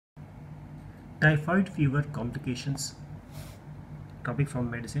Typhoid fever complications, topic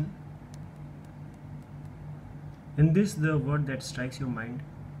from medicine. In this, the word that strikes your mind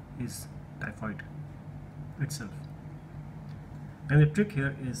is typhoid itself. And the trick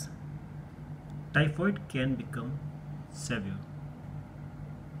here is typhoid can become severe.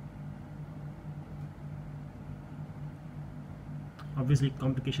 Obviously,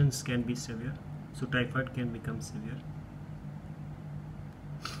 complications can be severe, so typhoid can become severe.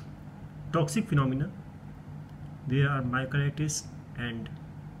 Toxic phenomena, there are myocarditis and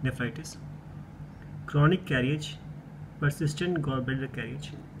nephritis. Chronic carriage, persistent gallbladder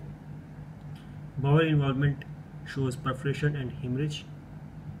carriage. Bowel involvement shows perforation and haemorrhage.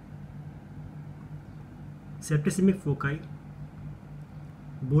 Septicaemic foci,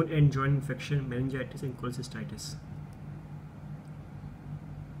 bone and joint infection, meningitis and cholecystitis.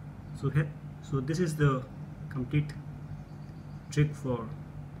 So this is the complete trick for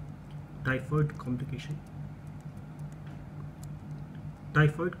typhoid complication.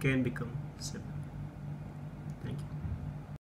 Typhoid can become severe.